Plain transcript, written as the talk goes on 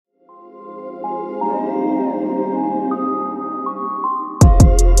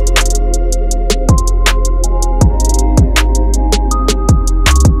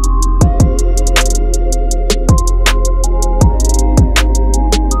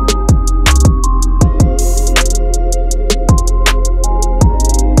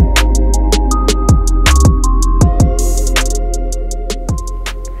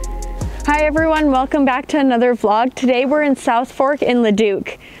welcome back to another vlog. Today we're in South Fork in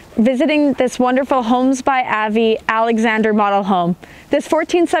Leduc, visiting this wonderful Homes by Avi Alexander model home. This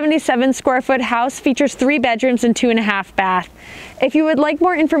 1477 square foot house features 3 bedrooms and 2.5 baths. If you would like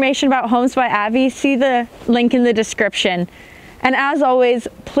more information about Homes by Avi, see the link in the description. And as always,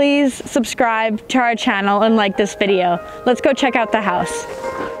 please subscribe to our channel and like this video. Let's go check out the house.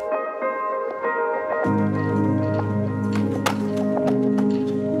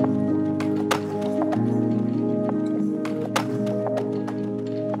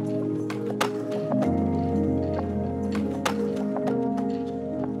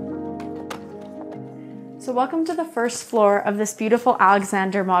 So welcome to the first floor of this beautiful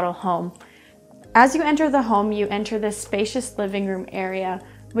Alexander model home. As you enter the home, you enter this spacious living room area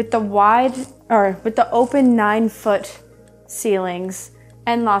with the open 9-foot ceilings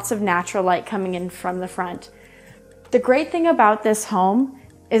and lots of natural light coming in from the front. The great thing about this home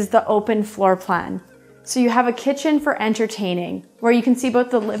is the open floor plan. So you have a kitchen for entertaining where you can see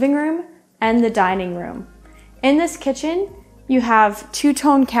both the living room and the dining room. In this kitchen, you have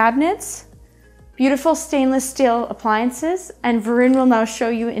 2-tone cabinets, beautiful stainless steel appliances, and Varun will now show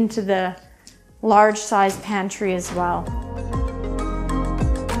you into the large size pantry as well.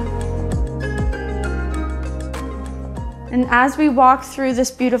 And as we walk through this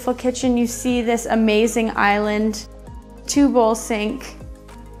beautiful kitchen, you see this amazing island, 2-bowl sink,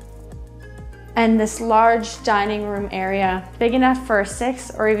 and this large dining room area, big enough for a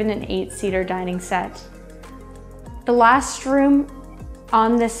 6 or even an 8-seater dining set. The last room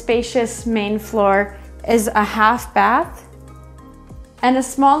on this spacious main floor is a half bath and a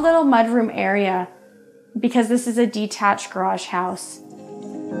small little mudroom area because this is a detached garage house.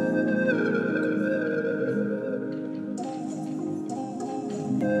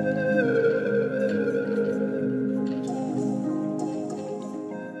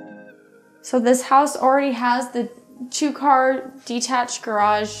 So this house already has the 2-car detached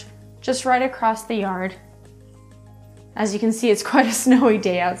garage just right across the yard. As you can see, it's quite a snowy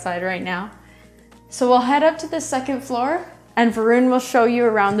day outside right now. So we'll head up to the second floor and Varun will show you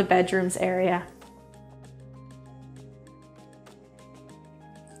around the bedrooms area.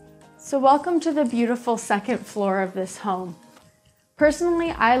 So welcome to the beautiful second floor of this home.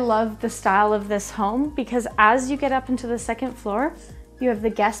 Personally, I love the style of this home because as you get up into the second floor, you have the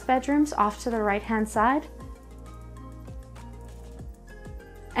guest bedrooms off to the right-hand side.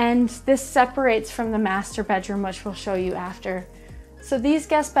 And this separates from the master bedroom, which we'll show you after. So these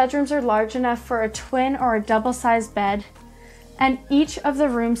guest bedrooms are large enough for a twin or a double-sized bed, and each of the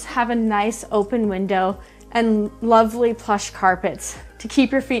rooms have a nice open window and lovely plush carpets to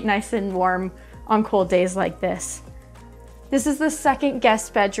keep your feet nice and warm on cold days like this. This is the second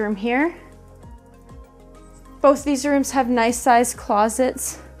guest bedroom here. Both these rooms have nice sized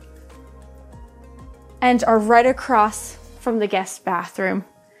closets and are right across from the guest bathroom.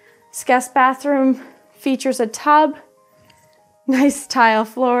 This guest bathroom features a tub, nice tile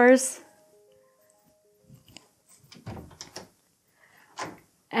floors,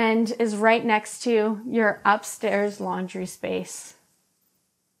 and is right next to your upstairs laundry space.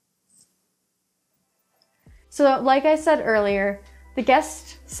 So like I said earlier, the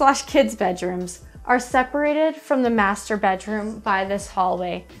guest/kids bedrooms are separated from the master bedroom by this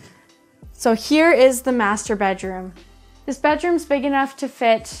hallway. So here is the master bedroom. This bedroom's big enough to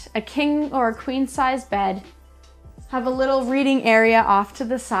fit a king or a queen size bed, have a little reading area off to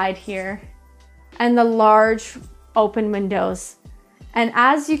the side here, and the large open windows. And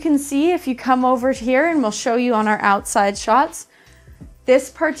as you can see, if you come over here, and we'll show you on our outside shots, this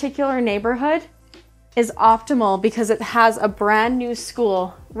particular neighborhood is optimal because it has a brand new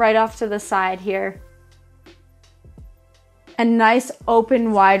school right off to the side here. And nice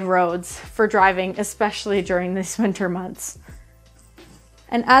open wide roads for driving, especially during these winter months.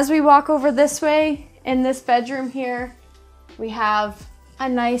 And as we walk over this way, in this bedroom here, we have a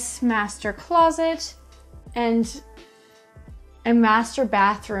nice master closet and a master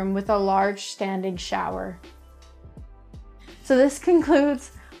bathroom with a large standing shower. So this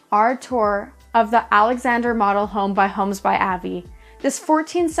concludes our tour of the Alexander model home by Homes by Avi. This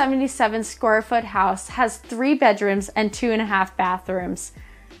 1477 square foot house has 3 bedrooms and 2.5 bathrooms.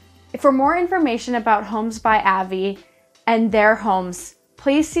 For more information about Homes by Avi and their homes,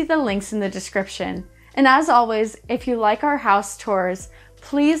 please see the links in the description. And as always, if you like our house tours,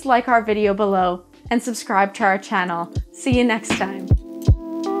 please like our video below and subscribe to our channel. See you next time.